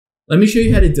Let me show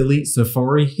you how to delete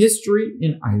Safari history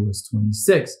in iOS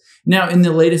 26. Now, in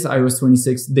the latest iOS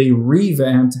 26, they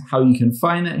revamped how you can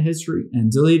find that history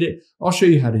and delete it. I'll show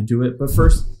you how to do it, but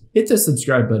first, hit the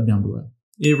subscribe button down below.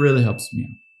 It really helps me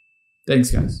out.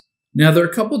 Thanks, guys. Now, there are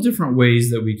a couple different ways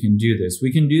that we can do this.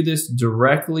 We can do this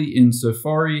directly in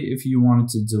Safari if you wanted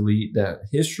to delete that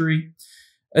history.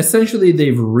 Essentially,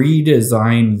 they've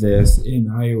redesigned this in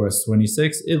iOS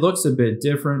 26. It looks a bit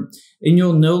different, and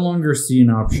you'll no longer see an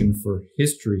option for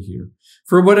history here.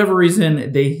 For whatever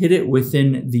reason, they hid it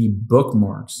within the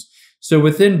bookmarks. So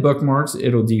within bookmarks,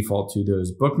 it'll default to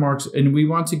those bookmarks, and we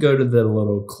want to go to the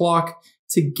little clock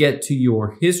to get to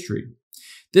your history.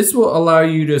 This will allow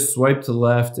you to swipe to the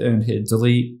left and hit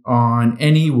delete on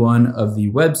any one of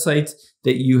the websites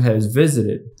that you have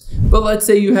visited. But let's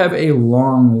say you have a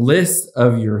long list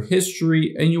of your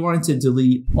history and you wanted to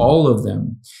delete all of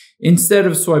them. Instead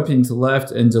of swiping to the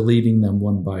left and deleting them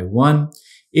one by one,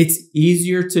 it's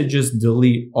easier to just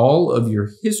delete all of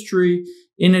your history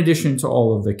in addition to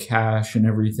all of the cache and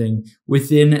everything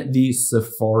within the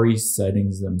Safari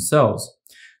settings themselves.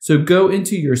 So go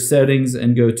into your settings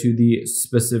and go to the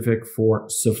specific for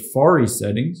Safari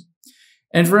settings.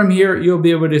 And from here, you'll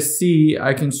be able to see,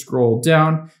 I can scroll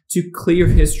down to clear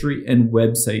history and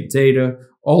website data,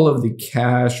 all of the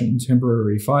cache and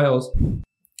temporary files.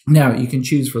 Now you can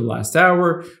choose for the last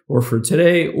hour or for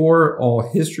today or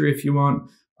all history if you want.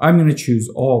 I'm going to choose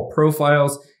all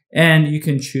profiles, and you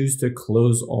can choose to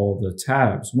close all the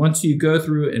tabs. Once you go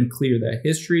through and clear that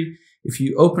history, if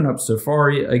you open up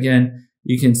Safari again,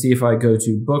 you can see if I go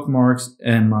to bookmarks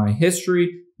and my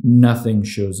history, nothing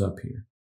shows up here.